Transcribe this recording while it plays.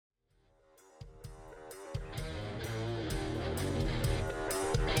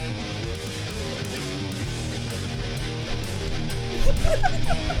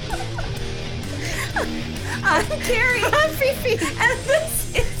I'm Carrie. I'm Fifi. And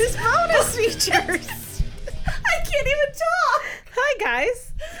this is bonus features. I can't even talk. Hi,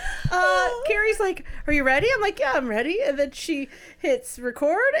 guys. Carrie's like, are you ready? I'm like, yeah, I'm ready. And then she hits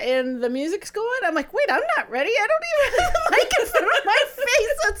record and the music's going. I'm like, wait, I'm not ready. I don't even have the mic in front of my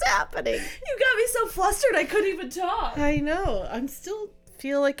face. What's happening? You got me so flustered I couldn't even talk. I know. I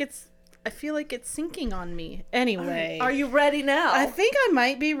feel like it's sinking on me. Anyway. Are you ready now? I think I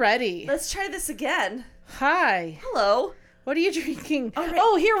might be ready. Let's try this again. Hi. Hello. What are you drinking? All right.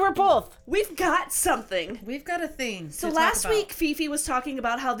 Oh, here, we're both. We've got something. We've got a thing. So last week, Fifi was talking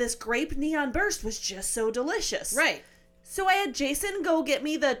about how this grape neon burst was just so delicious. Right. So I had Jason go get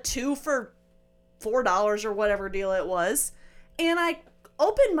me the 2 for $4 or whatever deal it was. And I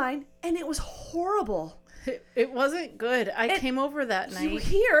opened mine, and it was horrible. It wasn't good. I came over that night. You were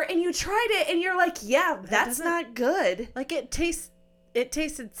here, and you tried it, and you're like, yeah, that's not good. Like, it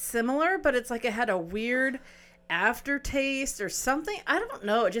tasted similar, but it's like it had a weird aftertaste or something. I don't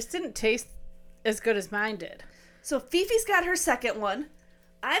know. It just didn't taste as good as mine did. So Fifi's got her second one.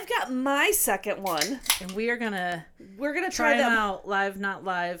 I've got my second one. And we're gonna try them them out live, not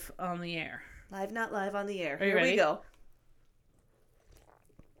live on the air. Live, not live on the air. Are you ready? We go.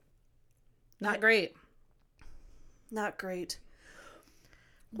 Not great. Not great.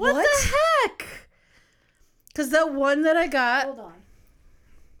 What the heck? Because the one that I got... Hold on.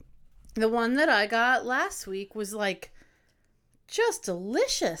 The one that I got last week was like just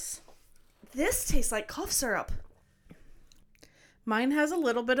delicious. This tastes like cough syrup. Mine has a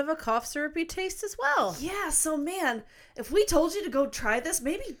little bit of a cough syrupy taste as well. Yeah, so man, if we told you to go try this,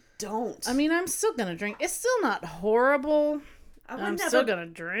 maybe don't. I mean, I'm still going to drink. It's still not horrible. I'm still going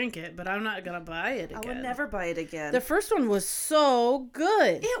to drink it, but I'm not going to buy it again. I would never buy it again. The first one was so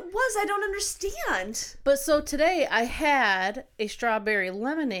good. It was. I don't understand. But so today I had a strawberry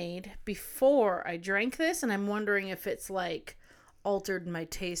lemonade before I drank this, and I'm wondering if it's like altered my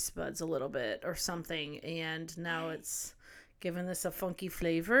taste buds a little bit or something, and now it's given this a funky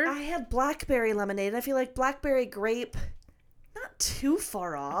flavor. I had blackberry lemonade, and I feel like blackberry grape, not too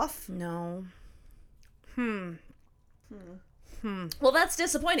far off. No. Well, that's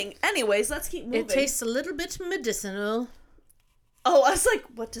disappointing. Anyways, let's keep moving. It tastes a little bit medicinal. Oh, I was like,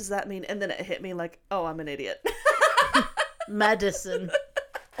 what does that mean? And then it hit me like, oh, I'm an idiot. Medicine.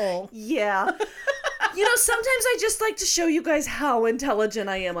 Oh. Yeah. You know, sometimes I just like to show you guys how intelligent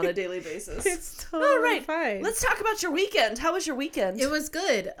I am on a daily basis. It's totally fine. Let's talk about your weekend. How was your weekend? It was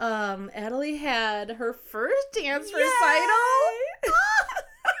good. Adelie had her first dance recital.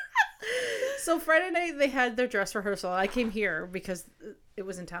 So Friday night they had their dress rehearsal. I came here because it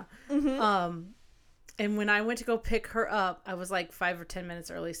was in town. Mm-hmm. And when I went to go pick her up, I was like 5 or 10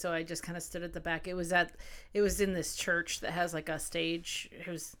 minutes early, so I just kind of stood at the back. It was in this church that has like a stage. It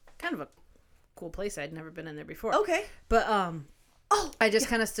was kind of a cool place. I'd never been in there before. Okay. But I just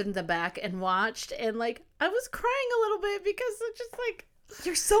kind of stood in the back and watched, and like I was crying a little bit because it's just like,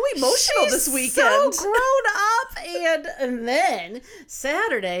 you're so emotional this weekend. So grown up. And then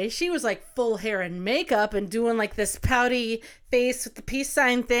Saturday, she was like full hair and makeup and doing like this pouty face with the peace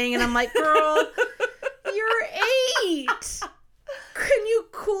sign thing. And I'm like, girl, you're 8. Can you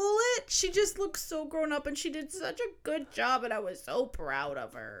cool it? She just looks so grown up and she did such a good job. And I was so proud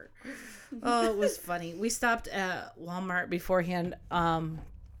of her. Oh, it was funny. We stopped at Walmart beforehand.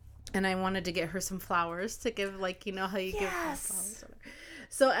 And I wanted to get her some flowers to give, like, you know how you give flowers.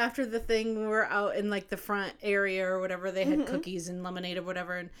 So after the thing, we were out in like the front area or whatever. They had cookies and lemonade or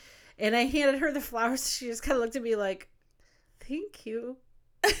whatever, and I handed her the flowers. She just kind of looked at me like, "Thank you,"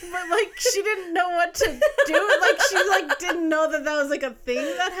 but like she didn't know what to do. Like she like didn't know that was like a thing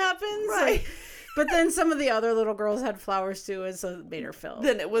that happens. Right. Like, but then some of the other little girls had flowers too, and so it made her feel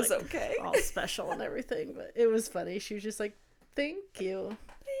then it was like, okay, all special and everything. But it was funny. She was just like, "Thank you."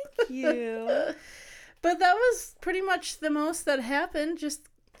 Thank you. But that was pretty much the most that happened. Just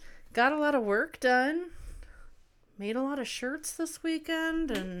got a lot of work done. Made a lot of shirts this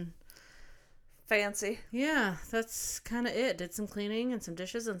weekend. And fancy. Yeah, that's kind of it. Did some cleaning and some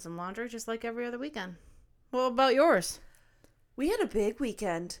dishes and some laundry just like every other weekend. What about yours? We had a big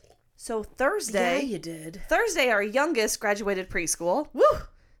weekend. So Thursday. Yeah, you did. Thursday, our youngest graduated preschool. Woo!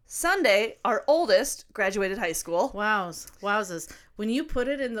 Sunday, our oldest graduated high school. Wowzers. When you put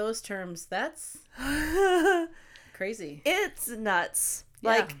it in those terms, that's crazy. It's nuts. Yeah.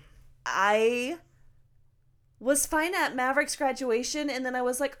 Like, I was fine at Maverick's graduation, and then I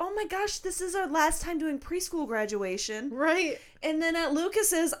was like, oh my gosh, this is our last time doing preschool graduation. Right. And then at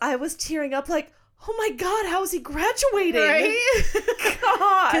Lucas's, I was tearing up like, oh my God, how is he graduating? Right?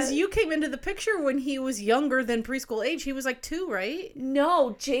 God. Because you came into the picture when he was younger than preschool age. He was like 2, right?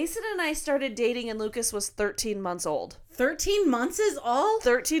 No, Jason and I started dating and Lucas was 13 months old. 13 months is all?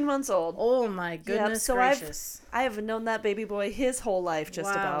 13 months old. Oh my goodness gracious. I have known that baby boy his whole life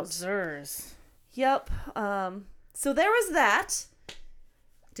just about. Wowzers. Yep. So there was that.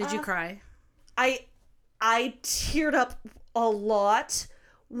 Did you cry? I teared up a lot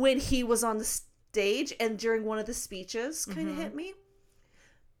when he was on the stage and during one of the speeches kind of hit me.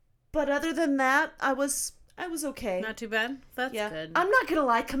 But other than that, I was okay. Not too bad? That's good. I'm not gonna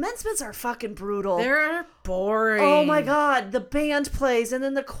lie, commencements are fucking brutal. They're boring. Oh my God, the band plays and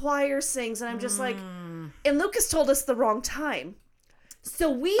then the choir sings and I'm just like, and Lucas told us the wrong time.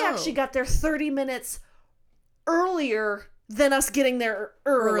 So we actually got there 30 minutes earlier than us getting there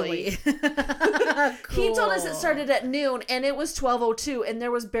early. Cool. He told us it started at noon and it was 12:02 and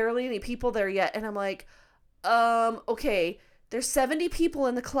there was barely any people there yet. And I'm like, okay, there's 70 people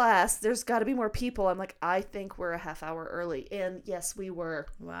in the class. There's got to be more people. I'm like, I think we're a half hour early. And yes, we were.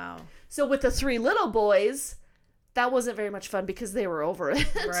 Wow. So with the 3 little boys, that wasn't very much fun because they were over it.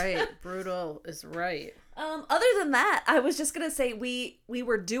 Right. Brutal is right. Other than that, I was just going to say we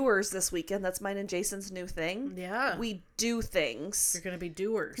were doers this weekend. That's mine and Jason's new thing. Yeah. We do things. You're going to be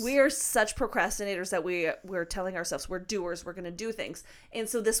doers. We are such procrastinators that we're telling ourselves we're doers. We're going to do things. And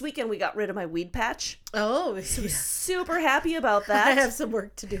so this weekend we got rid of my weed patch. Oh, So super happy about that. I have some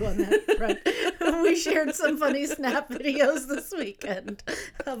work to do on that front. We shared some funny snap videos this weekend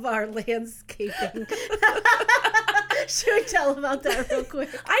of our landscaping. Should we tell about that real quick?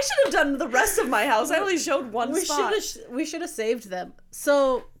 I should have done the rest of my house. I only showed one spot. We should have saved them.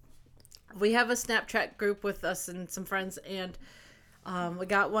 So we have a Snapchat group with us and some friends, and we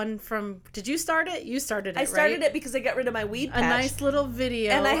got one from. Did you start it? You started it. I started it because I got rid of my weed patch. A nice little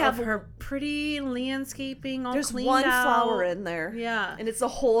video, and I have of her pretty landscaping all There's cleaned one out. flower in there. Yeah, and it's the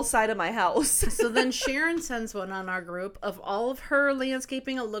whole side of my house. So then Sharon sends one on our group of all of her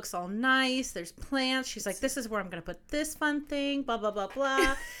landscaping. It looks all nice. There's plants. She's like, this is where I'm going to put this fun thing, blah, blah, blah,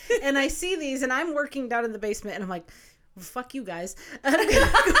 blah. And I see these, and I'm working down in the basement, and I'm like, well, fuck you guys. And I'm going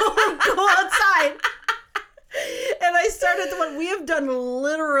to go outside. And I started the one. We have done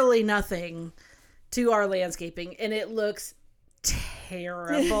literally nothing to our landscaping, and it looks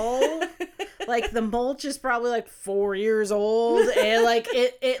terrible. Like the mulch is probably like 4 years old, and like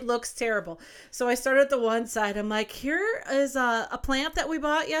it looks terrible. So I started at the one side. I'm like, here is a plant that we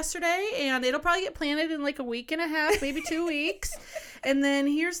bought yesterday, and it'll probably get planted in like a week and a half, maybe 2 weeks. And then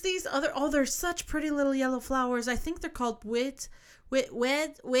here's these other. Oh, they're such pretty little yellow flowers. I think they're called weeds. I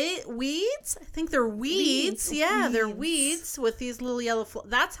think they're weeds. Yeah, they're weeds with these little yellow.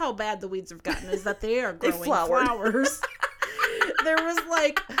 That's how bad the weeds have gotten. Is that they are growing flowers. There was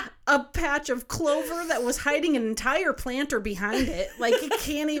like a patch of clover that was hiding an entire planter behind it. Like you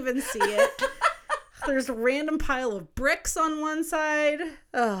can't even see it. There's a random pile of bricks on one side.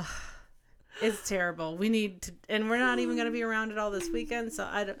 Ugh. It's terrible. We need to, and we're not even going to be around it all this weekend, so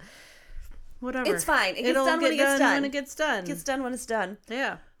I don't. Whatever. It's fine. It gets done when it gets done. When it gets done. It gets done when it's done.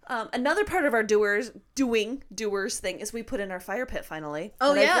 Yeah. Another part of our doers thing is we put in our fire pit finally.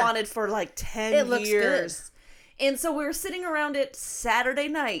 Oh, that yeah. I've wanted for like 10 It looks years. Good. And so we were sitting around it Saturday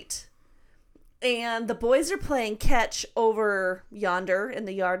night, and the boys are playing catch over yonder in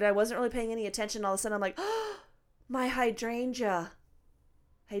the yard, and I wasn't really paying any attention. All of a sudden, I'm like, oh, my hydrangea.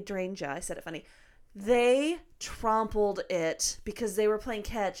 I said it funny. They trampled it because they were playing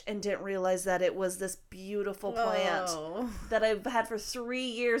catch and didn't realize that it was this beautiful plant that I've had for 3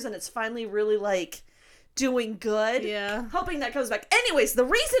 years, and it's finally really like doing good. Yeah. Hoping that comes back. Anyways, the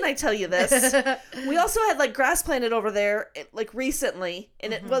reason I tell you this, we also had like grass planted over there like recently,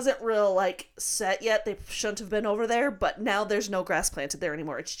 and it wasn't real like set yet. They shouldn't have been over there, but now there's no grass planted there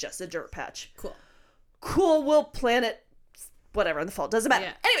anymore. It's just a dirt patch. Cool. We'll plant it whatever in the fall. Doesn't matter.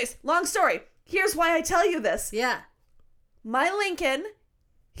 Yeah. Anyways, long story. Here's why I tell you this. Yeah. My Lincoln,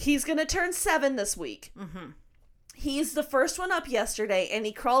 he's going to turn 7 this week. He's the first one up yesterday, and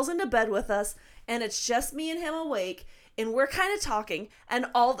he crawls into bed with us, and it's just me and him awake, and we're kind of talking, and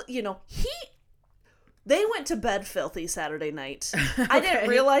they went to bed filthy Saturday night. Okay. I didn't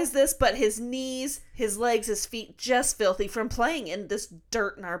realize this, but his knees, his legs, his feet, just filthy from playing in this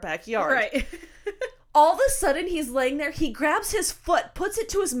dirt in our backyard. Right. All of a sudden, he's laying there. He grabs his foot, puts it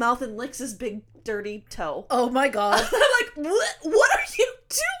to his mouth, and licks his big, dirty toe. Oh, my God. I'm like, what are you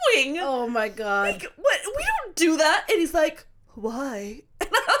doing? Oh, my God. Like, what? We don't do that. And he's like, why? And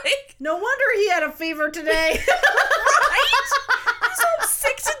I'm like, no wonder he had a fever today. Right? I'm so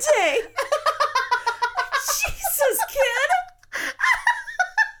sick today. Jesus, kid.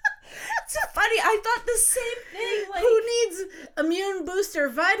 It's funny funny. I thought the same thing. Like, who needs immune booster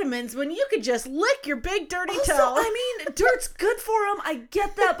vitamins when you could just lick your big dirty also, toe? I mean, dirt's good for them. I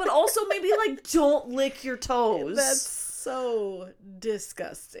get that, but also maybe like don't lick your toes. That's so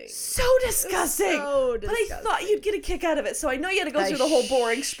disgusting. So disgusting. So But I disgusting. thought you'd get a kick out of it, so I know you had to go through the whole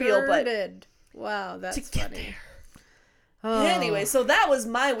boring spiel, but did. Wow, that's to get funny. there. Oh. Anyway, so that was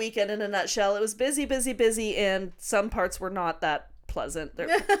my weekend in a nutshell. It was busy, busy, busy, and some parts were not that pleasant.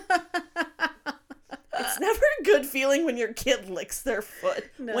 It's never a good feeling when your kid licks their foot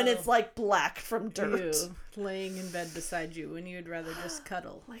when it's like black from dirt. You laying in bed beside you when you'd rather just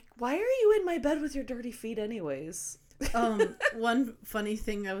cuddle. Like, why are you in my bed with your dirty feet anyways? One funny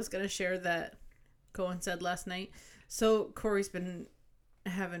thing I was going to share that Cohen said last night. So Corey's been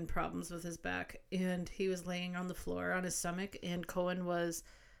having problems with his back, and he was laying on the floor on his stomach, and Cohen was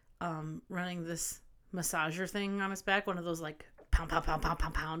running this massager thing on his back, one of those like pound, pound, pound, pound,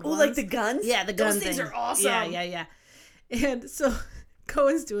 pound, pound. Oh, ones. like the guns? Yeah, the gun Those things thing. are awesome. Yeah. And so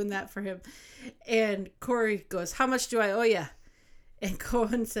Cohen's doing that for him, and Corey goes, "How much do I owe you?" And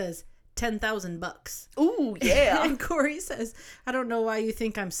Cohen says, $10,000. Ooh, yeah. And Corey says, "I don't know why you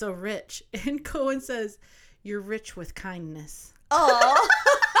think I'm so rich." And Cohen says, "You're rich with kindness." Oh.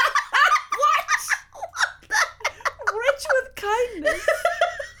 What? Rich with kindness.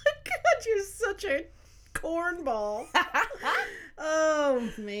 God, you're such a cornball. Oh,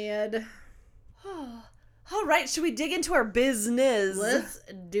 man. All right, should we dig into our business? Let's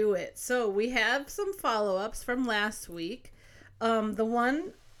do it. So we have some follow-ups from last week. The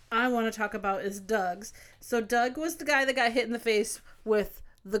one I want to talk about is Doug's. So Doug was the guy that got hit in the face with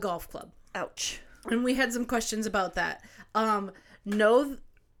the golf club. Ouch. And we had some questions about that. No,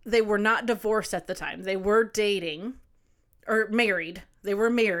 they were not divorced at the time. They were dating or married. They were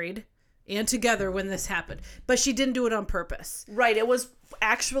married and together when this happened. But she didn't do it on purpose. Right, it was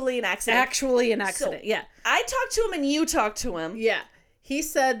actually an accident. Actually an accident, yeah. I talked to him and you talked to him. Yeah. He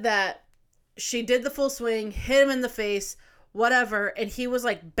said that she did the full swing, hit him in the face, whatever, and he was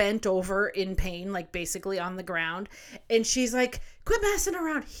like bent over in pain, like basically on the ground. And she's like, "Quit messing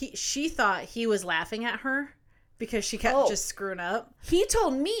around." She thought he was laughing at her because she kept just screwing up. He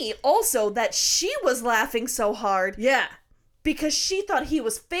told me also that she was laughing so hard Yeah. because she thought he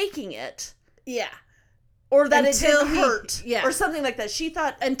was faking it. Yeah. Or that it Until didn't hurt. yeah. Or something like that. She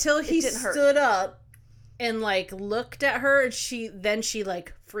thought Until he didn't hurt. stood up and like looked at her, and she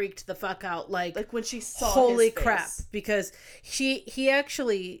like freaked the fuck out, like when she saw holy his face. crap, because he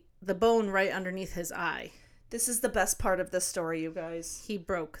actually, the bone right underneath his eye, This is the best part of this story, you guys. she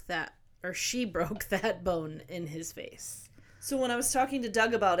broke that bone in his face. So when I was talking to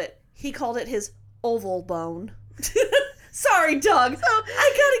Doug about it, he called it his oval bone. Sorry, Doug.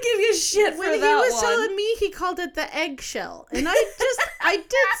 I gotta give you shit for When that he was one. telling me, he called it the eggshell, and I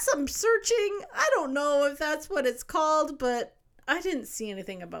did some searching. I don't know if that's what it's called, but I didn't see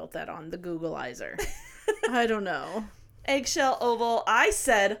anything about that on the Googleizer. I don't know. Eggshell oval. I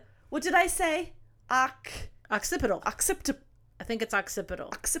said, what did I say? Occipital. Occipital. I think it's occipital.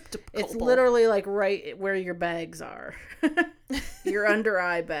 Occipital. It's literally like right where your bags are. Your under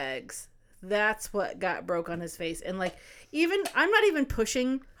eye bags. That's what got broke on his face. And like, even, I'm not even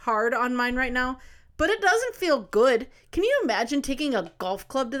pushing hard on mine right now, but it doesn't feel good. Can you imagine taking a golf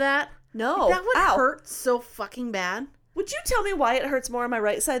club to that? No. That would Ow. hurt so fucking bad. Would you tell me why it hurts more on my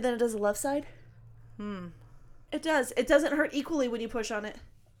right side than it does the left side? It does. It doesn't hurt equally when you push on it.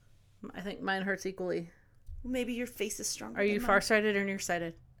 I think mine hurts equally. Maybe your face is stronger. Are you than mine. farsighted or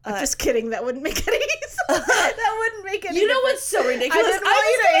nearsighted? I'm just kidding. That wouldn't make any sense. That wouldn't make any You know difference. what's so ridiculous? I didn't want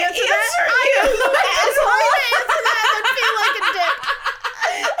you to answer that. I didn't want you to answer that and feel like a dick.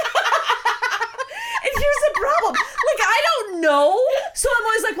 And here's the problem. Like, I don't know. So I'm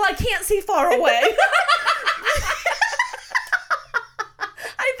always like, well, I can't see far away.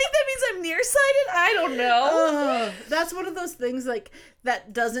 I think that means I'm nearsighted. I don't know. That's one of those things like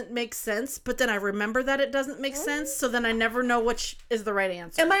that doesn't make sense, but then I remember that it doesn't make sense, so then I never know which is the right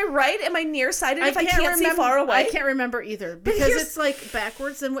answer. Am I right? Am I nearsighted if I can't see remember, far away? I can't remember either because here's- it's like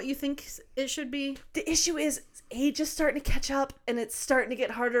backwards than what you think it should be. The issue is age is starting to catch up, and it's starting to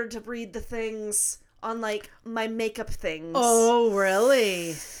get harder to read the things on like my makeup things. Oh,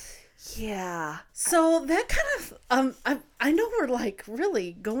 really? Yeah. So that kind of I know we're like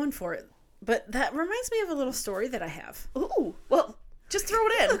really going for it, but that reminds me of a little story that I have. Ooh. Well, just throw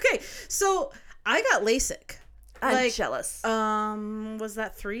it in. Okay, so I got LASIK. I'm jealous. Was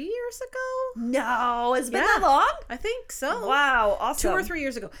that 3 years ago? No, it's been that long? I think so. Wow, awesome. 2 or 3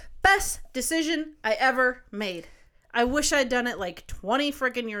 years ago. Best decision I ever made. I wish I'd done it like 20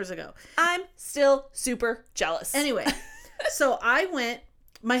 freaking years ago. I'm still super jealous. Anyway, so I went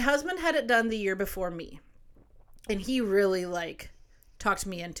my husband had it done the year before me. And he really, like, talked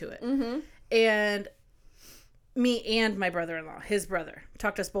me into it. Mm-hmm. And me and my brother-in-law, his brother,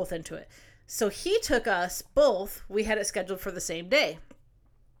 talked us both into it. So he took us both. We had it scheduled for the same day.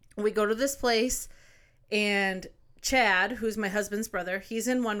 We go to this place, and Chad, who's my husband's brother, he's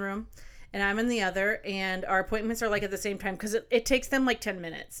in one room, and I'm in the other, and our appointments are, like, at the same time, because it takes them, like, 10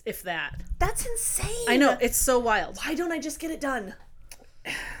 minutes, if that. That's insane. I know. It's so wild. Why don't I just get it done?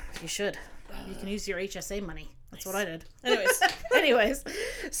 You should. You can use your HSA money. That's what I did. Anyways,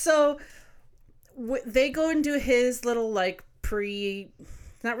 so they go and do his little, like,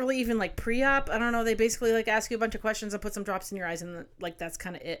 not really even, like, pre-op. I don't know. They basically, like, ask you a bunch of questions and put some drops in your eyes, and, like, that's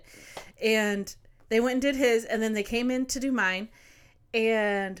kind of it. And they went and did his, and then they came in to do mine,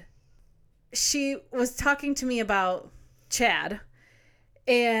 and she was talking to me about Chad,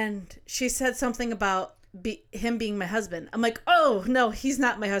 and she said something about him being my husband. I'm like, oh, no, he's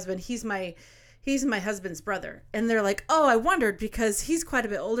not my husband. He's my husband's brother. And they're like, oh, I wondered because he's quite a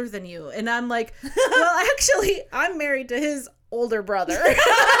bit older than you. And I'm like, well, actually, I'm married to his older brother. It's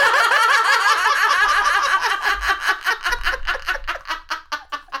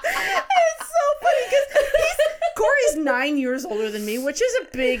so funny because Corey's 9 years older than me, which is a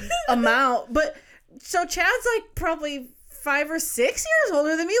big amount. But so Chad's like probably 5 or 6 years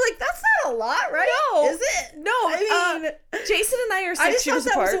older than me. Like, that's not a lot, right? No. Is it? No. I mean, Jason and I are 6 I just years thought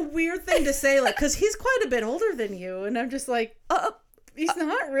that apart. was a weird thing to say, like, because he's quite a bit older than you. And I'm just like, he's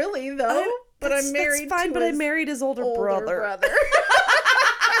not really, though. But I'm married That's fine, to but I his married his older brother.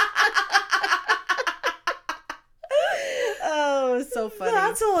 Oh, it's so funny.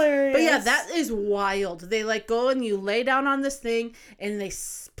 That's hilarious. But yeah, that is wild. They like go and you lay down on this thing and they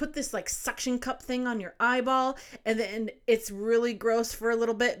put this like suction cup thing on your eyeball, and then it's really gross for a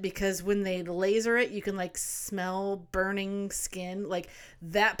little bit because when they laser it, you can like smell burning skin. Like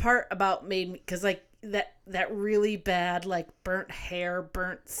that part about made me, because like that really bad like burnt hair,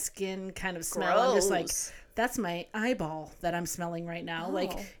 burnt skin kind of smell. I'm just like, that's my eyeball that I'm smelling right now. Oh.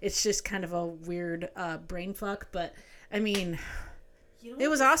 Like it's just kind of a weird brain fuck, but I mean, it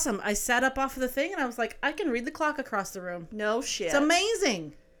was awesome. I sat up off of the thing and I was like, I can read the clock across the room. No shit. It's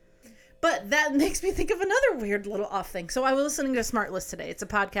amazing. But that makes me think of another weird little off thing. So I was listening to Smart List today. It's a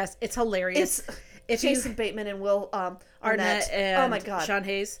podcast. It's hilarious. It's Jason Bateman and Will Arnett and oh my God. Sean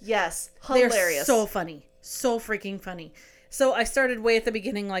Hayes. Yes. Hilarious. They're so funny. So freaking funny. So I started way at the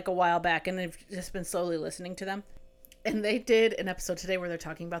beginning like a while back, and I've just been slowly listening to them. And they did an episode today where they're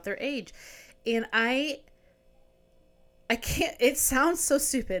talking about their age. And I can't, it sounds so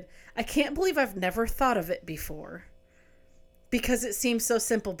stupid. I can't believe I've never thought of it before. Because it seems so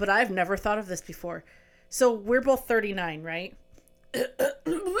simple, but I've never thought of this before. So we're both 39, right?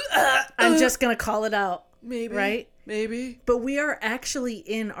 I'm just going to call it out. Maybe. Right? Maybe. But we are actually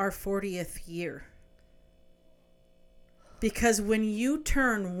in our 40th year. Because when you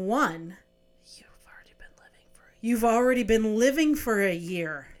turn 1, you've already been living for a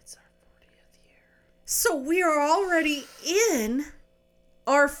year. It's our 40th year. So we are already in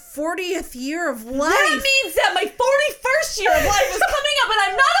our 40th year of life. That means that my 41st year of life is coming up, and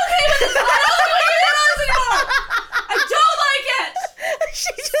I'm not okay with this. I don't like it anymore. I don't like it. She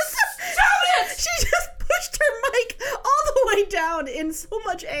just pushed her mic all the way down in so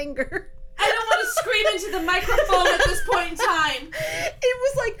much anger. I don't want to scream into the microphone at this point in time. It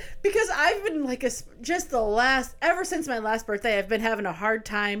was like, because I've been like ever since my last birthday, I've been having a hard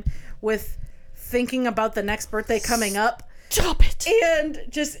time with thinking about the next birthday coming up. Stop it. And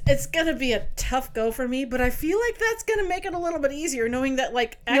just, it's going to be a tough go for me, but I feel like that's going to make it a little bit easier knowing that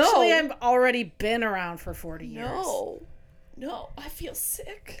like, actually I've already been around for 40 years. No, I feel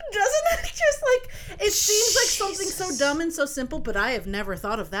sick. Doesn't it just like, it seems like something so dumb and so simple, but I have never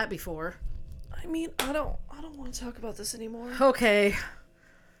thought of that before. I mean, I don't want to talk about this anymore. Okay.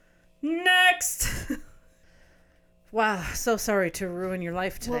 Next. Wow, so sorry to ruin your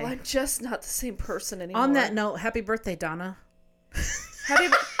life today. Well, I'm just not the same person anymore. On that note, happy birthday, Donna. Happy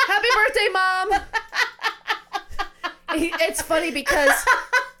birthday, Mom. It's funny because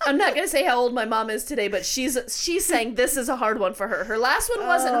I'm not going to say how old my mom is today, but she's saying this is a hard one for her. Her last one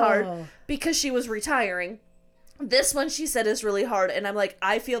wasn't hard because she was retiring. This one, she said, is really hard, and I'm like,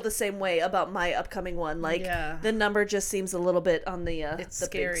 I feel the same way about my upcoming one. Like, the number just seems a little bit on the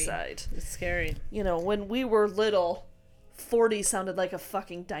scary. big side. It's scary. You know, when we were little, 40 sounded like a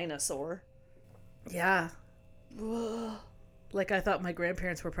fucking dinosaur. Yeah. Like, I thought my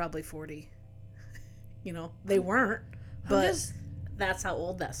grandparents were probably 40. You know, they weren't, but that's how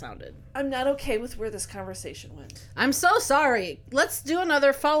old that sounded. I'm not okay with where this conversation went. I'm so sorry. Let's do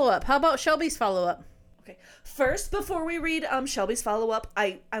another follow-up. How about Shelby's follow-up? Okay. First, before we read Shelby's follow-up,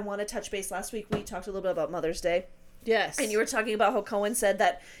 I want to touch base. Last week we talked a little bit about Mother's Day. Yes. And you were talking about how Cohen said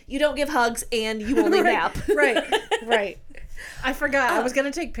that you don't give hugs and you only nap. Right. I forgot. I was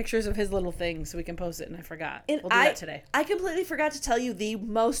going to take pictures of his little thing so we can post it, and I forgot. And we'll do that today. I completely forgot to tell you the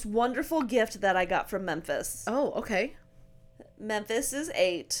most wonderful gift that I got from Memphis. Oh, okay. Memphis is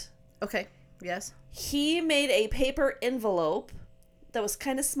 8. Okay. Yes. He made a paper envelope that was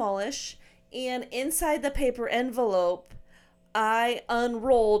kind of smallish, and inside the paper envelope, I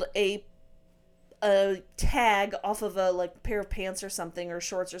unrolled a tag off of a pair of pants or something, or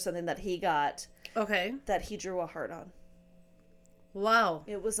shorts or something that he got. Okay. That he drew a heart on. Wow.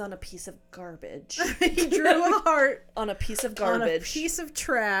 It was on a piece of garbage. He drew a heart on a piece of garbage. on a piece of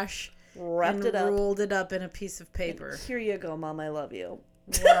trash. Wrapped it up. Rolled it up in a piece of paper. And here you go, Mom. I love you.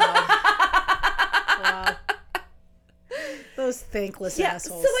 Wow. Wow. Those thankless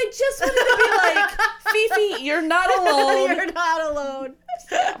assholes. So I just wanted to be like, Fifi, you're not alone. You're not alone.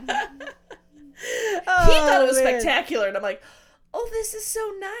 He thought it was spectacular, and I'm like, oh, this is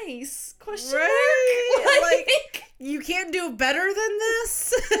so nice. Question mark? Like, you can't do better than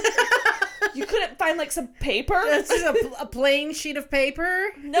this? You couldn't find, some paper? It's just a plain sheet of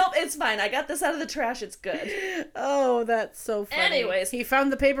paper? Nope, it's fine. I got this out of the trash. It's good. Oh, that's so funny. Anyways. He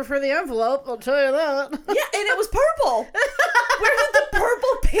found the paper for the envelope, I'll tell you that. Yeah, and it was purple. Where did the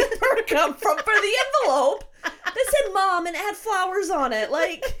purple paper come from for the envelope? That said Mom, and it had flowers on it.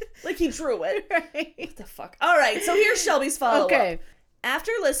 Like he drew it. Right. What the fuck? All right, so here's Shelby's follow-up. Okay.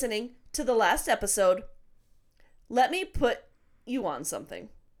 After listening to the last episode, let me put you on something.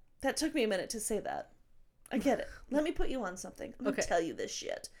 That took me a minute to say that. I get it. Let me put you on something. I'm going to tell you this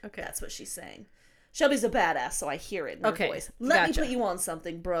shit. Okay. That's what she's saying. Shelby's a badass, so I hear it in her voice. Let me put you on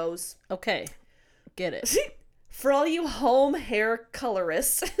something, bros. Okay. Get it. For all you home hair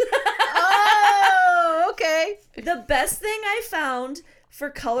colorists. Oh, okay. The best thing I found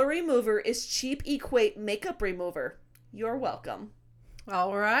for color remover is cheap Equate makeup remover. You're welcome.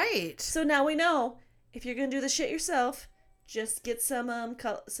 All right. So now we know, if you're going to do the shit yourself, just get some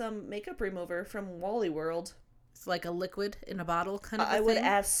makeup remover from Wally World. It's like a liquid in a bottle kind of a thing? I would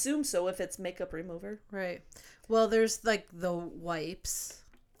assume so if it's makeup remover. Right. Well, there's the wipes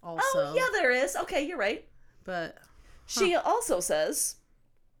also. Oh, yeah, there is. Okay, you're right. But she also says,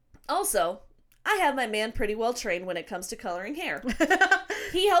 I have my man pretty well trained when it comes to coloring hair.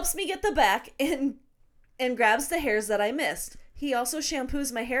 He helps me get the back and grabs the hairs that I missed. He also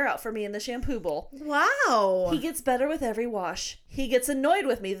shampoos my hair out for me in the shampoo bowl. Wow. He gets better with every wash. He gets annoyed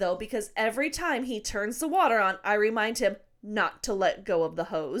with me, though, because every time he turns the water on, I remind him not to let go of the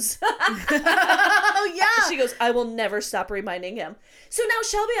hose. Oh, yeah. She goes, I will never stop reminding him. So now,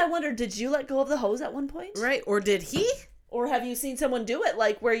 Shelby, I wonder, did you let go of the hose at one point? Right. Or did he? Or have you seen someone do it,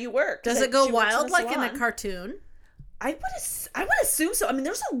 like where you work? Does it go wild like in a cartoon? I would assume so. I mean,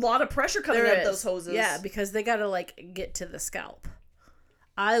 there's a lot of pressure coming out of those hoses. Yeah, because they got to get to the scalp.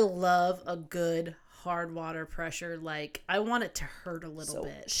 I love a good hard water pressure. I want it to hurt a little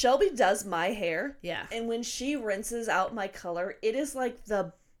bit. Shelby does my hair. Yeah. And when she rinses out my color, it is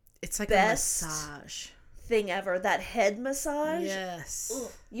it's like best a massage thing ever. That head massage. Yes.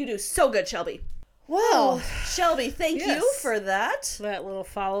 Ugh, you do so good, Shelby. Wow. Shelby, thank you for that. That little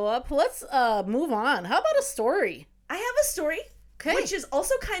follow-up. Let's move on. How about a story? I have a story, which is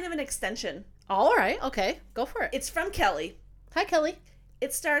also kind of an extension. All right. Okay. Go for it. It's from Kelly. Hi, Kelly.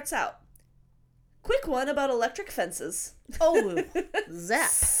 It starts out, quick one about electric fences. Oh,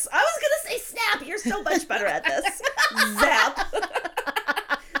 zap. I was going to say snap. You're so much better at this. Zap.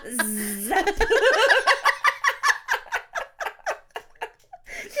 Zap.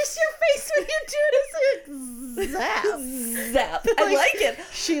 Just your face when you do it. Zap. Zap. I like it.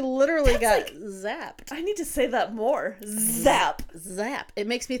 She literally got zapped. I need to say that more. Zap. Zap. It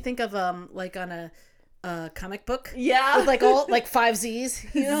makes me think of on a comic book. Yeah. With all 5 Z's,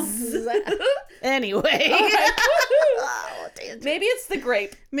 you know? Zap. Anyway. Oh, maybe it's the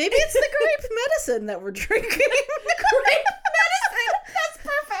grape. Maybe it's the grape medicine that we're drinking. Grape medicine. That's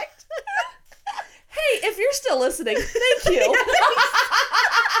perfect. Hey, if you're still listening, thank you.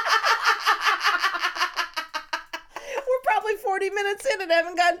 We're probably 40 minutes in and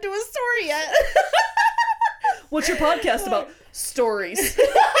haven't gotten to a story yet. What's your podcast about? Stories.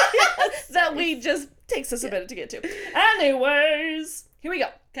 That we just takes us a minute to get to. Anyways, here we go.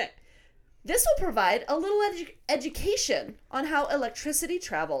 Okay. This will provide a little education on how electricity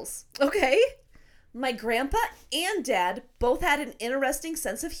travels. Okay. My grandpa and dad both had an interesting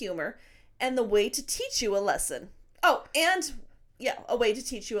sense of humor and the way to teach you a lesson. Oh, and a way to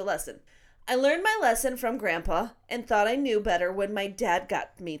teach you a lesson. I learned my lesson from grandpa and thought I knew better when my dad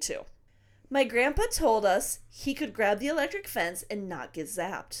got me to. My grandpa told us he could grab the electric fence and not get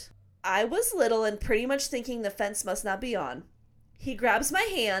zapped. I was little and pretty much thinking the fence must not be on. He grabs my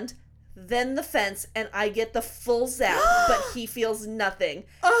hand, then the fence, and I get the full zap, but he feels nothing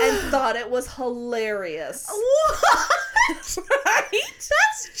and thought it was hilarious. What? Right?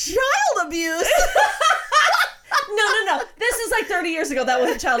 That's child abuse. No. This is like 30 years ago. That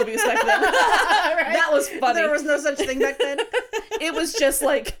wasn't child abuse back then. Right. That was funny. There was no such thing back then. It was just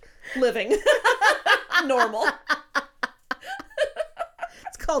like living. Normal.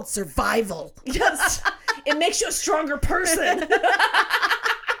 It's called survival. Yes. It makes you a stronger person.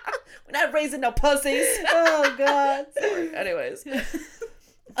 We're not raising no pussies. Oh, God. Sorry. Anyways.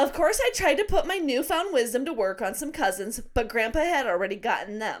 Of course, I tried to put my newfound wisdom to work on some cousins, but Grandpa had already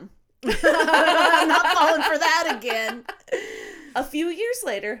gotten them. I'm not falling for that again. A few years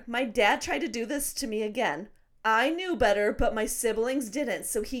later, my dad tried to do this to me again. I knew better, but my siblings didn't,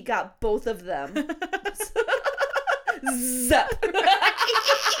 so he got both of them. Zap.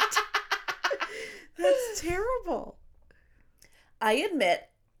 That's terrible. I admit,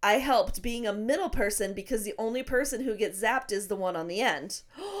 I helped being a middle person because the only person who gets zapped is the one on the end.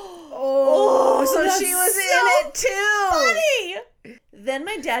 Oh, so she was in it too. Funny. Then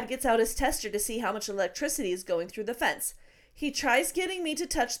my dad gets out his tester to see how much electricity is going through the fence. He tries getting me to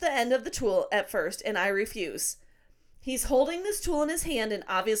touch the end of the tool at first, and I refuse. He's holding this tool in his hand and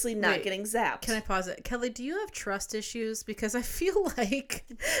obviously not getting zapped. Can I pause it? Kelly, do you have trust issues? Because I feel like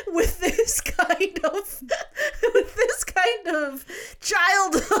with this kind of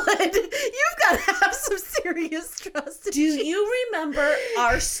childhood, you've got to have some serious trust issues. Do you remember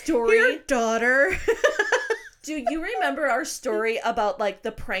our story? Your daughter. Do you remember our story about like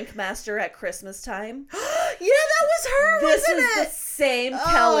the prank master at Christmas time? Yeah, that was her, This wasn't is it? the same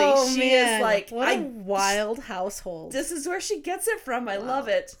Kelly. She is like, what a wild household. This is where she gets it from. I love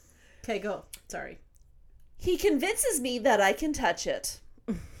it. Okay, go. Sorry. He convinces me that I can touch it.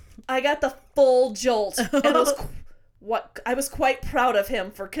 I got the full jolt, and I was quite proud of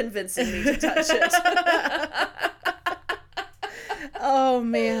him for convincing me to touch it. Oh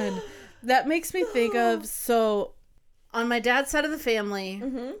man, that makes me think of, so on my dad's side of the family,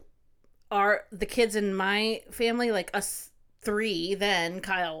 are the kids in my family, like us three, then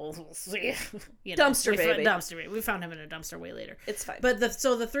Kyle, Dumpster baby. We found him in a dumpster way later. It's fine. But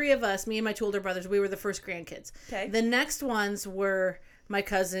the three of us, me and my two older brothers, we were the first grandkids. Okay. The next ones were my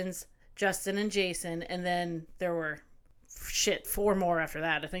cousins, Justin and Jason, and then there were, 4 more after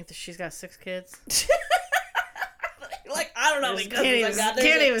that. I think that she's got 6 kids. Like, I don't know how many cousins I got.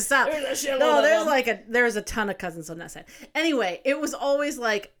 Can't even stop. There's a shitload No, of them. there's a ton of cousins on that side. Anyway, it was always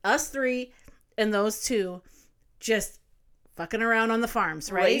like us 3 and those 2 just fucking around on the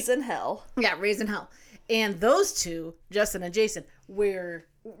farms, right? Raising hell. Yeah, raising hell. And those 2, Justin and Jason,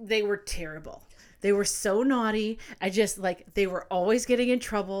 they were terrible. They were so naughty. They were always getting in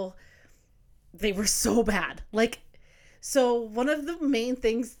trouble. They were so bad. So one of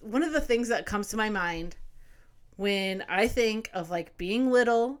the things that comes to my mind when I think of being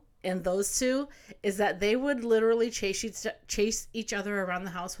little and those 2 is that they would literally chase each other around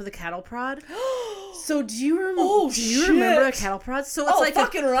the house with a cattle prod. So do you remember a cattle prod? So it's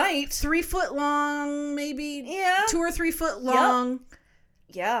fucking right. 3 foot long, maybe 2 or 3 foot long.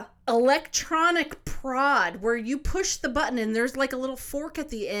 Yeah. Electronic prod where you push the button and there's a little fork at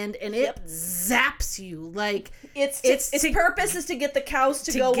the end and it zaps you. Its purpose is to get the cows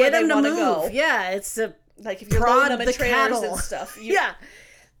to go where they want to go. Yeah, it's a if you're prod loading them in the trailers cattle and stuff. Yeah.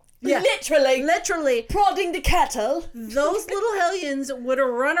 Literally prodding the cattle. Those little hellions would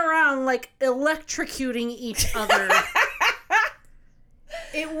run around electrocuting each other.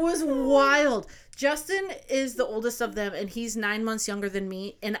 It was wild. Justin is the oldest of them, and he's 9 months younger than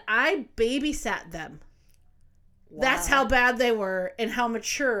me, and I babysat them. Wow. That's how bad they were and how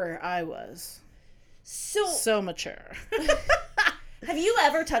mature I was. So mature. Have you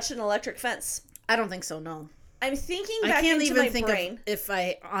ever touched an electric fence? I don't think so, no. I'm thinking back into my brain. If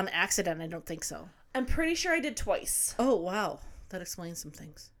I, on accident, I don't think so. I'm pretty sure I did twice. Oh, wow. That explains some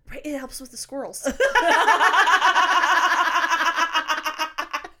things. Right, it helps with the squirrels.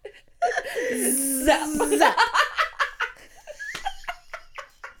 Zap. Zap.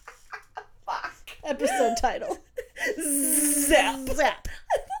 Fuck. Episode title. Zap. Zap.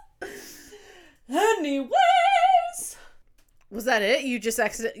 Anyways. Was that it? You just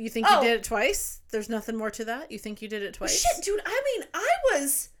you think you did it twice? There's nothing more to that? You think you did it twice? Shit, dude. I mean, I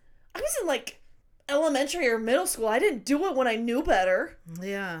was in elementary or middle school. I didn't do it when I knew better.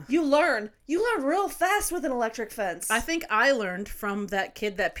 Yeah. You learn real fast with an electric fence. I think I learned from that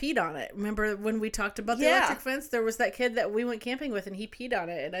kid that peed on it. Remember when we talked about the electric fence? There was that kid that we went camping with and he peed on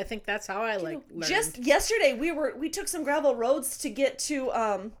it, and I think that's how I learned. Just yesterday we took some gravel roads to get to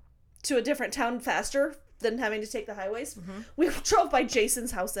a different town faster than having to take the highways. Mm-hmm. We drove by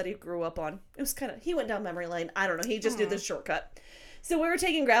Jason's house that he grew up on. It was he went down memory lane. I don't know. He just did this shortcut. So we were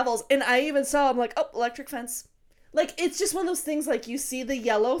taking gravels, and I even saw, I'm like, oh, electric fence. Like, it's just one of those things, like, you see the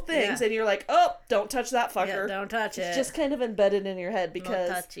yellow things, and you're like, oh, don't touch that fucker. Yeah, don't touch it. It's just kind of embedded in your head, because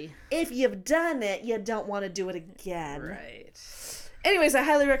no touchy. If you've done it, you don't want to do it again. Right. Anyways, I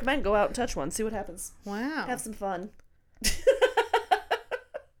highly recommend go out and touch one. See what happens. Wow. Have some fun.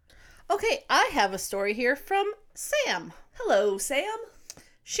 Okay, I have a story here from Sam. Hello, Sam.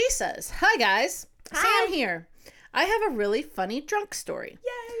 She says, hi, guys. Hi. Sam here. I have a really funny drunk story.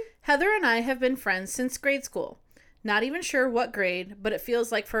 Yay. Heather and I have been friends since grade school. Not even sure what grade, but it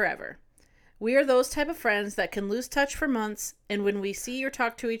feels like forever. We are those type of friends that can lose touch for months, and when we see or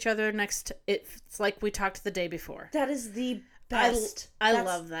talk to each other next, it's like we talked the day before. That is the best. I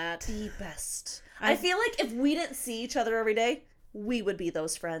love that. The best. I feel like if we didn't see each other every day, we would be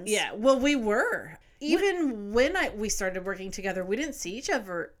those friends. Yeah, well, we were. Even when we started working together, we didn't see each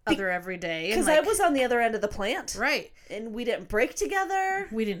other every day. Because I was on the other end of the plant. Right. And we didn't break together.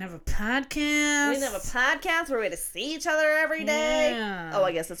 We didn't have a podcast. We didn't have a podcast where we had to see each other every day. Yeah. Oh,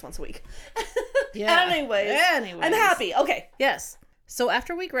 I guess it's once a week. Yeah. Anyways. I'm happy. Okay. Yes. So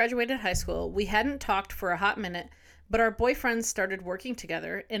after we graduated high school, we hadn't talked for a hot minute, but our boyfriends started working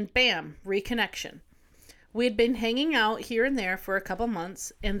together, and bam, reconnection. We had been hanging out here and there for a couple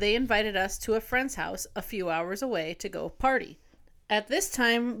months, and they invited us to a friend's house a few hours away to go party. At this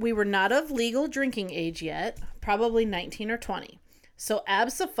time, we were not of legal drinking age yet, probably 19 or 20. So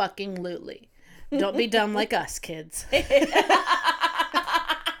abso-fucking-lutely. Don't be dumb like us, kids. You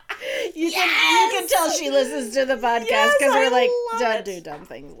can tell she listens to the podcast because we're like, don't do dumb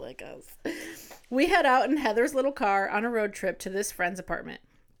things like us. We head out in Heather's little car on a road trip to this friend's apartment.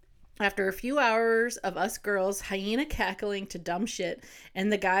 After a few hours of us girls hyena cackling to dumb shit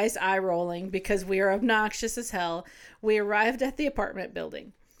and the guys eye rolling because we are obnoxious as hell, we arrived at the apartment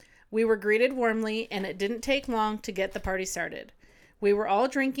building. We were greeted warmly, and it didn't take long to get the party started. We were all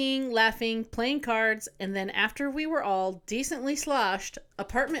drinking, laughing, playing cards, and then after we were all decently sloshed,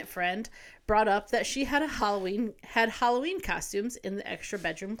 apartment friend brought up that she had Halloween costumes in the extra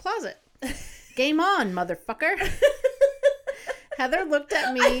bedroom closet. Game on, motherfucker. Heather looked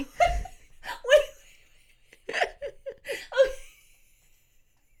at me. Wait. Okay.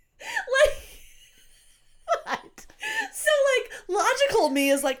 What? So, logical me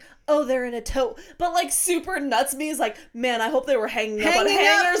is like, oh, they're in a tote. But, super nuts me is like, man, I hope they were hanging up on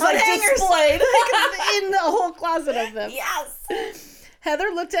hangers, displayed. In the whole closet of them. Yes.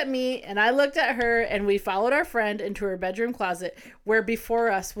 Heather looked at me, and I looked at her, and we followed our friend into her bedroom closet, where before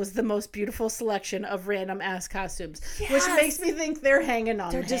us was the most beautiful selection of random-ass costumes, which makes me think they're hanging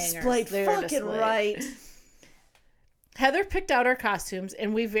on they're hangers. Displayed. They're fucking displayed. Right. Heather picked out our costumes,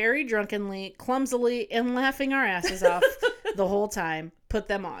 and we very drunkenly, clumsily, and laughing our asses off the whole time, put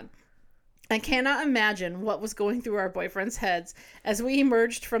them on. I cannot imagine what was going through our boyfriends' heads as we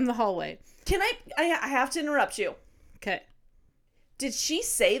emerged from the hallway. I have to interrupt you. Okay. Did she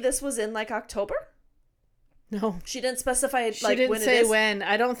say this was in October? No. She didn't specify when it is? She didn't say when.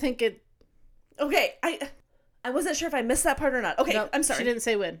 I don't think it... Okay, I wasn't sure if I missed that part or not. Okay, nope, I'm sorry. She didn't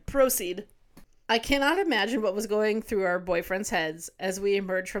say when. Proceed. I cannot imagine what was going through our boyfriends' heads as we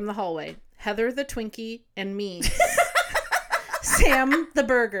emerged from the hallway. Heather the Twinkie and me. Sam the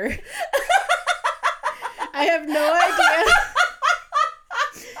Burger. I have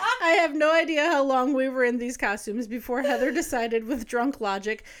no idea how long we were in these costumes before Heather decided with drunk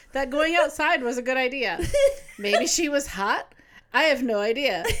logic that going outside was a good idea. Maybe she was hot? I have no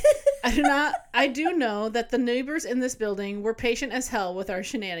idea. I do know that the neighbors in this building were patient as hell with our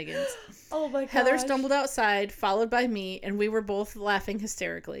shenanigans. Oh my gosh. Heather stumbled outside, followed by me, and we were both laughing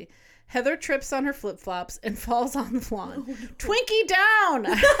hysterically. Heather trips on her flip-flops and falls on the lawn. Oh, no. Twinkie down!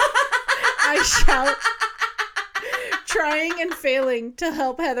 I shout, trying and failing to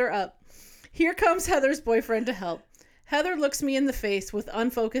help Heather up. Here comes Heather's boyfriend to help. Heather looks me in the face with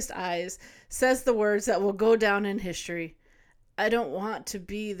unfocused eyes, says the words that will go down in history. I don't want to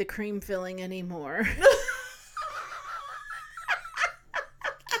be the cream filling anymore.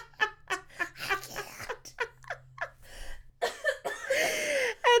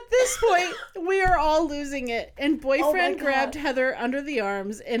 At this point, we are all losing it, and boyfriend grabbed Heather under the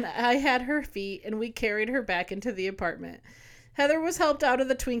arms, and I had her feet, and we carried her back into the apartment. Heather was helped out of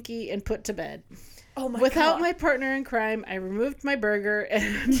the Twinkie and put to bed. Oh my Without God. my partner in crime, I removed my burger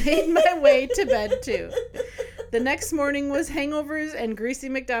and made my way to bed too. The next morning was hangovers and greasy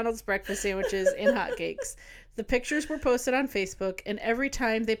McDonald's breakfast sandwiches and hotcakes. The pictures were posted on Facebook, and every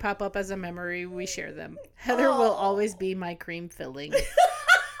time they pop up as a memory, we share them. Heather will always be my cream filling. I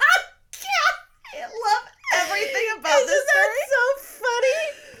love everything about this Isn't story. that so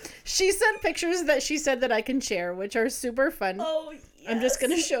funny? She sent pictures that she said that I can share, which are super fun. Oh, yes. I'm just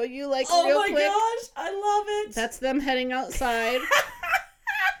going to show you, like, Oh real my quick. gosh, I love it. That's them heading outside.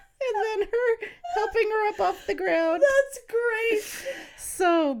 And then her helping her up off the ground. That's great.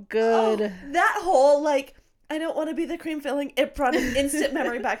 So good. Oh, that whole, like, I don't want to be the cream filling, it brought an instant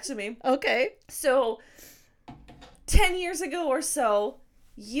memory back to me. Okay. So, 10 years ago or so,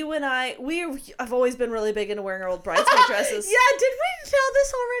 you and I've always been really big into wearing our old bridesmaid dresses. Yeah, did we tell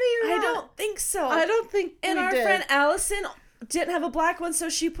this already or I not? don't think so. I don't think And we our did. friend Allison didn't have a black one, so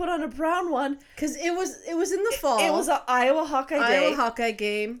she put on a brown one. Because it was in the fall. It was an Iowa Hawkeye Day. Iowa Hawkeye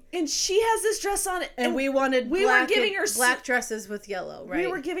game. And she has this dress on. And we wanted we black, were giving her black dresses with yellow, right? We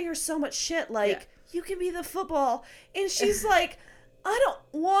were giving her so much shit, like, you can be the football. And she's like, I don't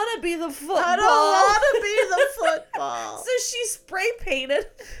want to be the football. I don't want to be the football. So she spray painted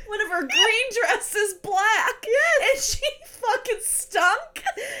one of her green dresses black. Yes. And she fucking stunk.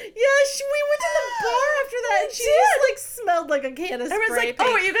 Yeah, we went to the bar after that, and she just, like, smelled like a can of spray Everyone's like, paint.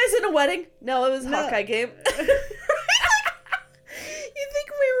 oh, are you guys in a wedding? No, it was a Hawkeye game. You think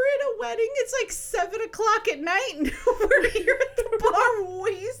we were in a wedding? It's like 7:00 at night, and we're here at the bar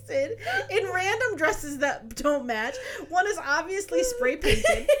wasted in random dresses that don't match. One is obviously spray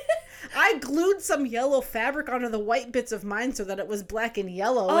painted. I glued some yellow fabric onto the white bits of mine so that it was black and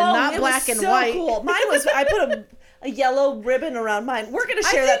yellow and not black and white. Cool. Mine was, I put a yellow ribbon around mine. We're going to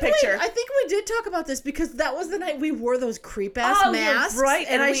share that picture. I think we did talk about this because that was the night we wore those creep ass Oh, you're masks, right,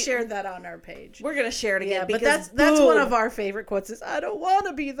 and and I we- shared that on our page. We're going to share it again. Yeah, but because that's one boom. of our favorite quotes is, I don't want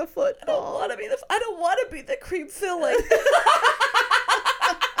to be the football. I don't want to be the cream filling.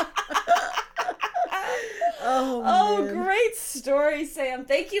 Oh, man. Great story, Sam.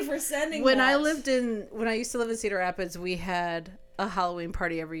 Thank you for sending When that. I used to live in Cedar Rapids, we had a Halloween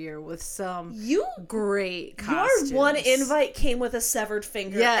party every year with some great costumes. Your one invite came with a severed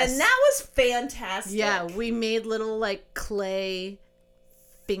finger. Yes. And that was fantastic. Yeah, we made little, like, clay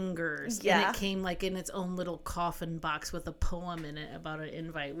fingers. Yeah. And it came, like, in its own little coffin box with a poem in it about an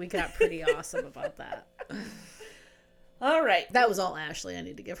invite. We got pretty awesome about that. All right. That was all Ashley. I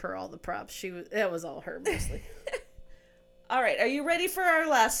need to give her all the props. That was all her, mostly. All right. Are you ready for our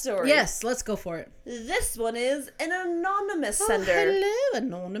last story? Yes, let's go for it. This one is an anonymous sender. Oh, hello,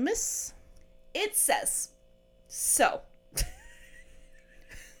 anonymous. It says, so.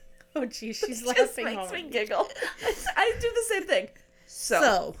 Oh, geez, she's It laughing. just makes me already. giggle. I do the same thing.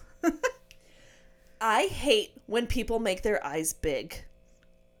 So. I hate when people make their eyes big.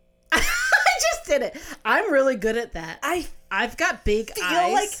 I just did it. I'm really good at that. I've got big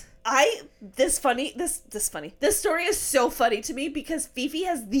eyes. This story is so funny to me because Fifi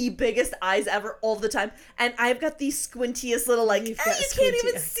has the biggest eyes ever all the time, and I've got the squintiest little, like, you can't squinty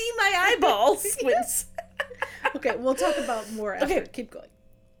even eyes. see my eyeballs squints. Okay, we'll talk about more after. Okay. Keep going.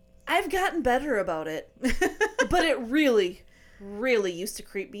 I've gotten better about it, but it really, really used to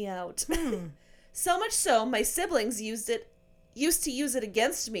creep me out. So much so, my siblings used to use it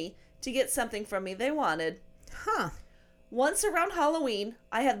against me to get something from me they wanted. Huh. Once around Halloween,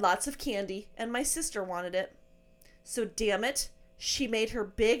 I had lots of candy, and my sister wanted it. So damn it, she made her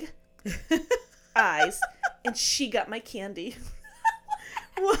big eyes, and she got my candy.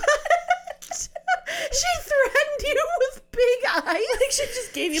 What? She threatened you with big eyes? Like, she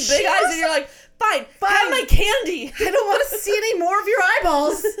just gave you big eyes, and you're like, fine, have my candy. I don't want to see any more of your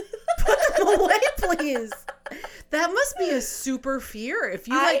eyeballs. Put them away, please. That must be a super fear if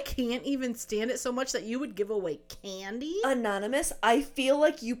you can't even stand it so much that you would give away candy. Anonymous, I feel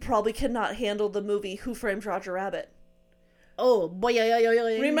like you probably cannot handle the movie Who Framed Roger Rabbit. Oh boy!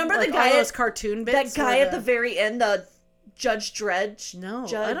 Remember like the guy all those cartoon bits? That guy at the very end, the Judge Dredd. No,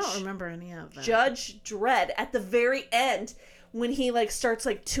 I don't remember any of that. Judge Dredd at the very end, when he starts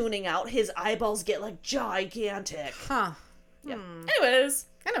tuning out, his eyeballs get gigantic. Huh. Yeah. Anyways,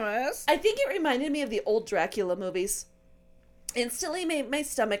 Anyways, I think it reminded me of the old Dracula movies. Instantly made my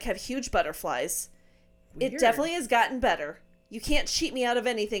stomach have huge butterflies. Weird. It definitely has gotten better. You can't cheat me out of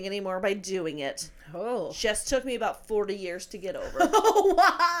anything anymore by doing it. Oh. Just took me about 40 years to get over. Oh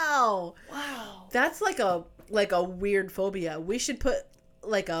wow. Wow. That's like a weird phobia. We should put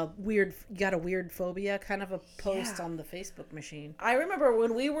you got a weird phobia kind of a post on the Facebook machine. I remember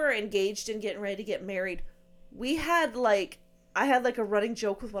when we were engaged and getting ready to get married, we had I had like a running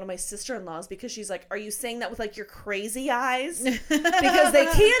joke with one of my sister-in-laws because she's like, are you saying that with like your crazy eyes? Because they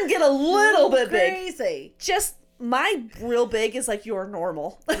can get a little bit crazy. big. Just my real big is like your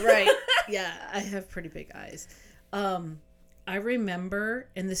normal. Right. Yeah, I have pretty big eyes. I remember,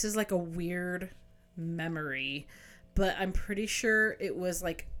 and this is like a weird memory, but I'm pretty sure it was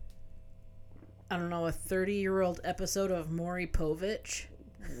like, I don't know, a 30-year-old episode of Maury Povich.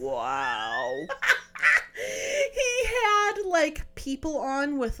 Wow. He had like people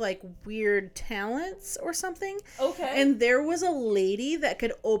on with like weird talents or something. Okay. And there was a lady that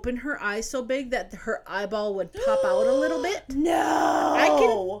could open her eyes so big that her eyeball would pop out a little bit. No. I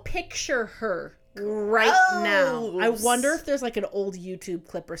can picture her right now. I wonder if there's like an old YouTube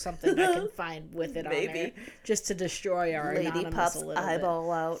clip or something I can find with it on there, just to destroy our lady anonymous pops a little eyeball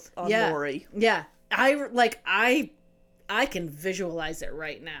bit. out on Maury. Yeah. I can visualize it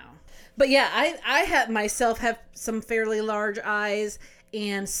right now. But yeah, I have some fairly large eyes,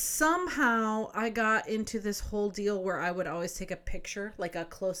 and somehow I got into this whole deal where I would always take a picture, like a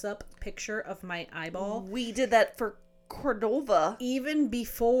close-up picture of my eyeball. We did that for Cordova. Even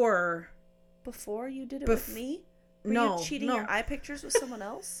before you did it with me? Were no, you cheating no. your eye pictures with someone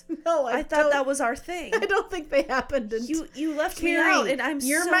else? No, I thought that was our thing. I don't think they happened. You left me out, and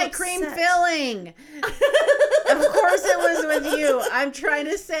you're my upset. cream filling. Of course it was with you. I'm trying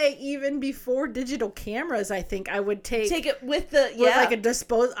to say, even before digital cameras, I think I would take it with the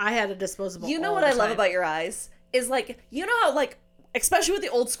I had a disposable. You know what I love about your eyes is like, you know how like, especially with the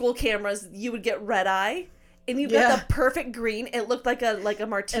old school cameras, you would get red eye. And you got the perfect green. It looked like a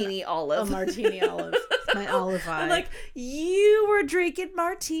martini olive. A martini olive. My olive eye. I'm like, you were drinking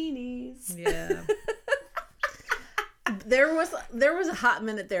martinis. Yeah. There was a hot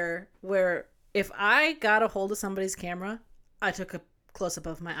minute there where if I got a hold of somebody's camera, I took a close-up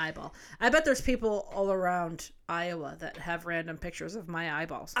of my eyeball. I bet there's people all around Iowa that have random pictures of my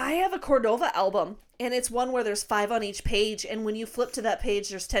eyeballs. I have a Cordova album, and it's one where there's 5 on each page, and when you flip to that page,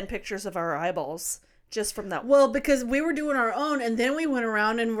 there's 10 pictures of our eyeballs. Just from that. Well, because we were doing our own, and then we went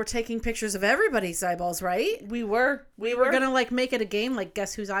around and were taking pictures of everybody's eyeballs, right? We were gonna like make it a game, like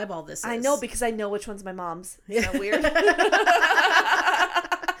guess whose eyeball this is. I know, because I know which one's my mom's. Isn't that weird?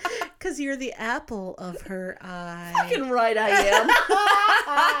 Because you're the apple of her eye. Fucking right I am.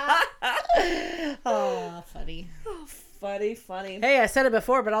 Oh, funny. Oh, funny. Hey, I said it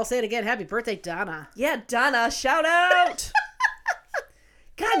before, but I'll say it again. Happy birthday, Donna. Yeah, Donna, shout out.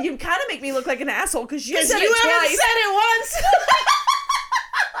 God, you kind of make me look like an asshole because you said it twice. Said it once.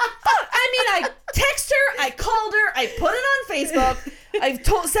 I mean, I text her, I called her, I put it on Facebook. I've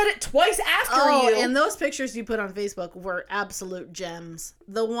said it twice after you. And those pictures you put on Facebook were absolute gems.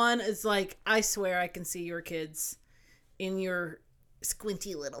 The one is like, I swear I can see your kids in your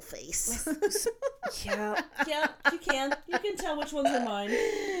squinty little face. Yeah, you can. You can tell which ones are mine.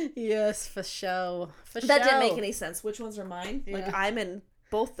 Yes, for sure. That didn't make any sense. Which ones are mine? Yeah. Like, I'm in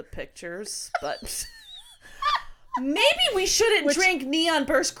both the pictures, but maybe we shouldn't drink Neon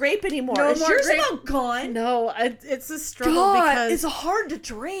Burst Grape anymore. No Is more yours grape. about gone? No, it's a struggle God, because it's hard to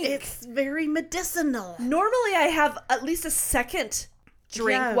drink. it's very medicinal. Normally I have at least a second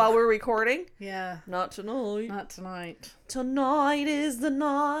drink while we're recording. Yeah. Not tonight. Not tonight. Tonight is the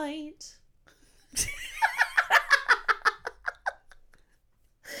night.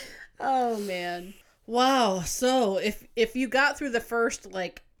 Oh, man. Wow. So if you got through the first,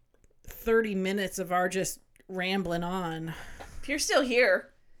 like, 30 minutes of our just rambling on. If you're still here.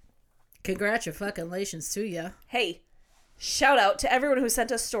 Congratulations to you. Hey, shout out to everyone who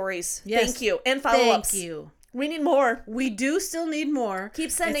sent us stories. Yes. Thank you. And follow-ups. Thank you. We need more. We do still need more. Keep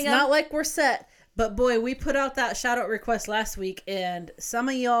sending them. them. It's not like we're set. But, boy, we put out that shout-out request last week, and some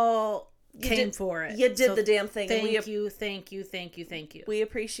of y'all came for it. You did the damn thing. Thank you. We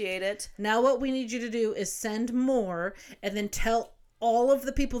appreciate it. Now what we need you to do is send more, and then tell all of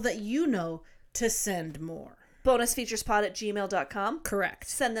the people that you know to send more. bonusfeaturespod@gmail.com. Correct.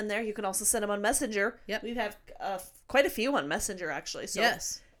 Send them there. You can also send them on Messenger. Yep. We have quite a few on Messenger, actually. So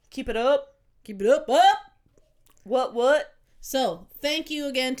yes. Keep it up. Keep it up. What? So, thank you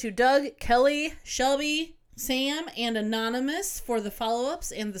again to Doug, Kelly, Shelby, Sam, and Anonymous for the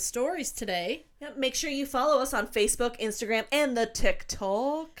follow-ups and the stories today. Yep, make sure you follow us on Facebook, Instagram, and the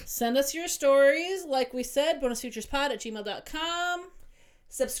TikTok. Send us your stories, like we said, bonusfeaturespod@gmail.com.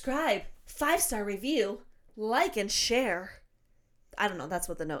 Subscribe, 5-star review, like, and share. I don't know, that's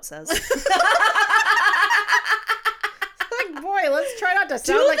what the note says. Boy, let's try not to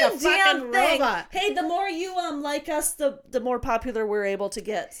sound like a fucking robot. Hey, the more you like us, the more popular we're able to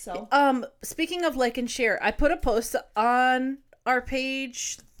get. So, speaking of like and share, I put a post on our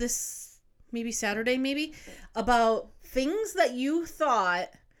page this maybe Saturday, about things that you thought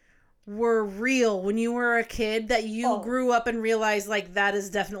were real when you were a kid that you grew up and realized like that is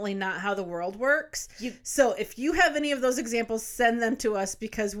definitely not how the world works. So if you have any of those examples, send them to us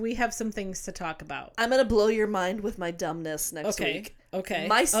because we have some things to talk about. I'm going to blow your mind with my dumbness next week. Okay.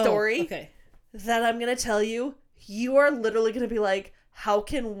 My story that I'm going to tell you, you are literally going to be like, how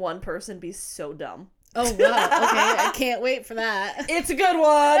can one person be so dumb? Oh, wow. Okay. I can't wait for that. It's a good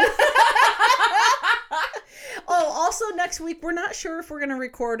one. Also next week, we're not sure if we're going to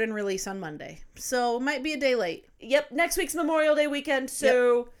record and release on Monday. So it might be a day late. Yep. Next week's Memorial Day weekend.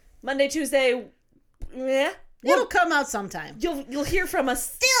 So Monday, Tuesday, it'll come out sometime. You'll hear from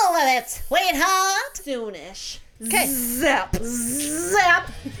us. Still with it, sweetheart. Soonish. Okay. Zap.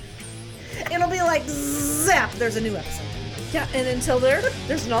 Zap. It'll be like zap. There's a new episode. Yeah, and until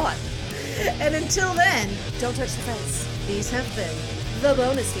there's not. And until then, don't touch the fence. These have been the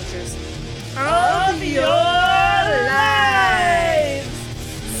bonus features of your lives.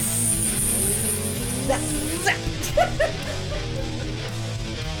 Zap.